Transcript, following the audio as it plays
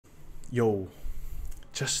Yo,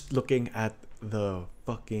 just looking at the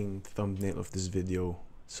fucking thumbnail of this video,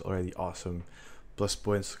 it's already awesome. Plus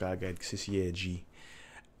points kagad kasi si Yeji.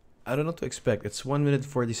 I don't know what to expect. It's 1 minute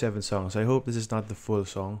 47 songs. I hope this is not the full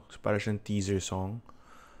song. It's para siyang teaser song.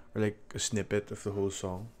 Or like a snippet of the whole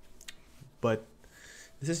song. But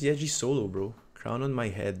this is Yeji's solo, bro. Crown on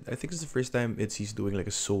my head. I think it's the first time he's doing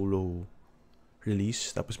like a solo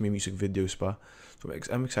release. Tapos may music videos pa. So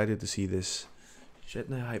I'm excited to see this. Shit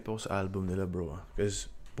na hype ako sa album nila, bro. Because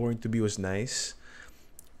Born to Be was nice.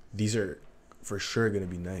 These are for sure gonna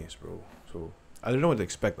be nice, bro. So I don't know what to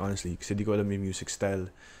expect, honestly. Kasi di ko alam yung music style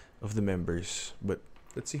of the members. But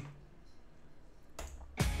let's see.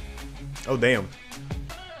 Oh, damn.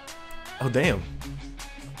 Oh, damn.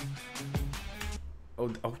 Oh,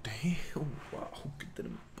 damn. Wow. Ganda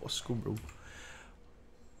ng boss ko, bro.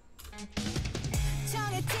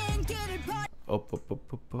 Up.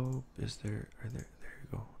 Is there? There you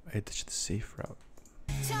go. I touched the safe route.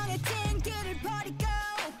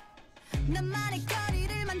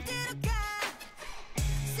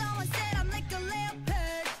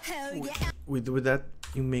 With that,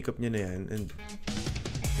 yung makeup niya na yan, and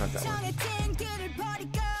not that one.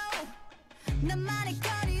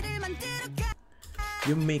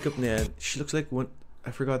 Yung makeup na yan, she looks like one.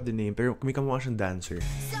 I forgot the name, pero kumikamukha siyang dancer.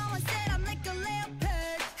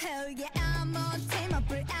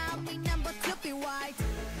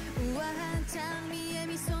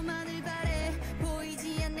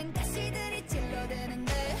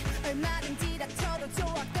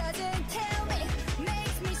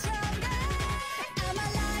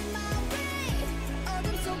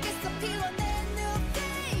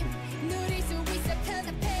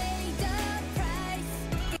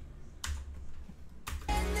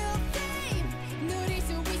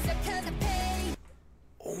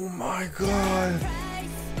 Oh my god!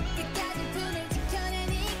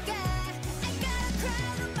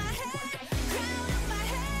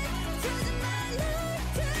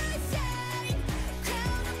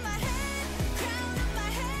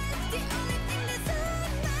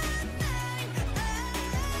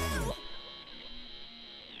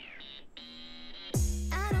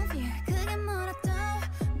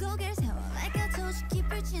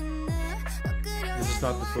 This is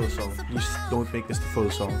not the full song. Please don't make this the full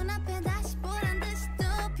song.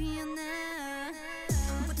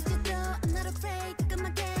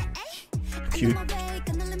 Cute.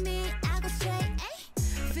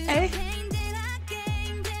 Hey.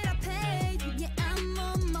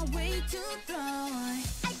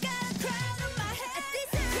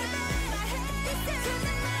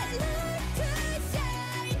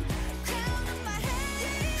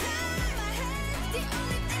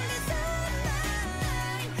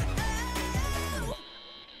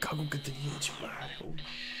 Gagong ganda ni Yeji, pare. Oh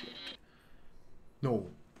shit. No.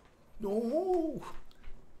 No.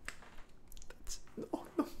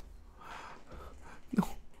 No.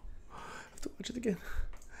 I have to watch it again.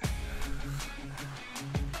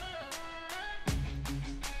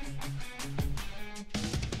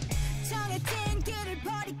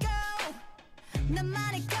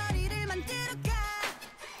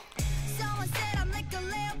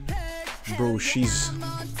 Bro, she's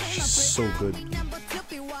so good.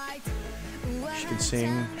 She can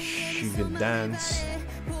sing, she can dance,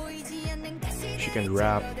 she can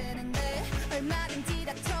rap.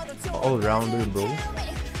 All rounder, bro.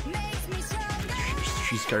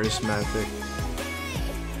 She's charismatic.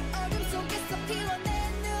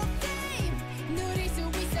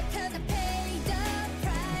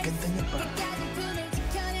 Ganda niya pa.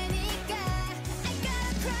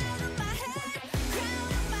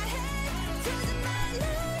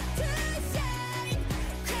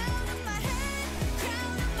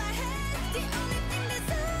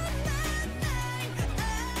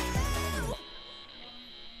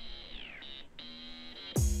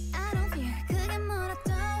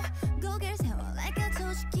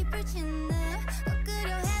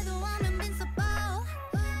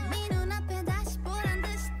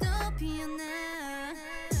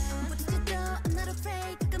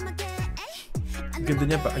 Ganda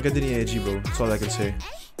niya pa. Ang ganda ni Yeji, bro. That's all I can say.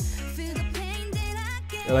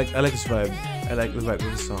 I like this vibe. I like the vibe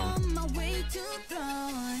of the song.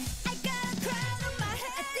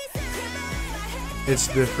 It's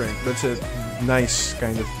different. That's a nice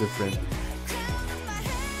kind of different.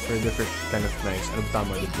 Or different kind of nice. Ano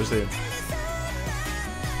tama din? Basta yun.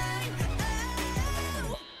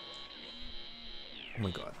 Oh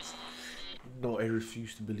my god. No, I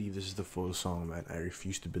refuse to believe this is the full song, man. I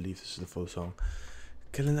refuse to believe this is the full song.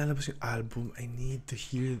 Kailan lalabas yung album? I need to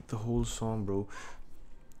hear the whole song, bro.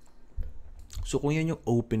 So kung yan yung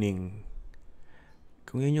opening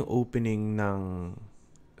Kung yan yung opening ng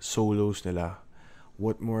solos nila,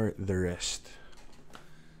 what more the rest?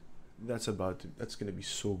 That's gonna be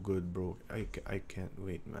so good, bro. I can't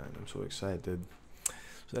wait, man. I'm so excited.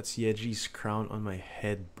 So that's Yeji's crown on my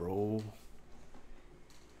head, bro.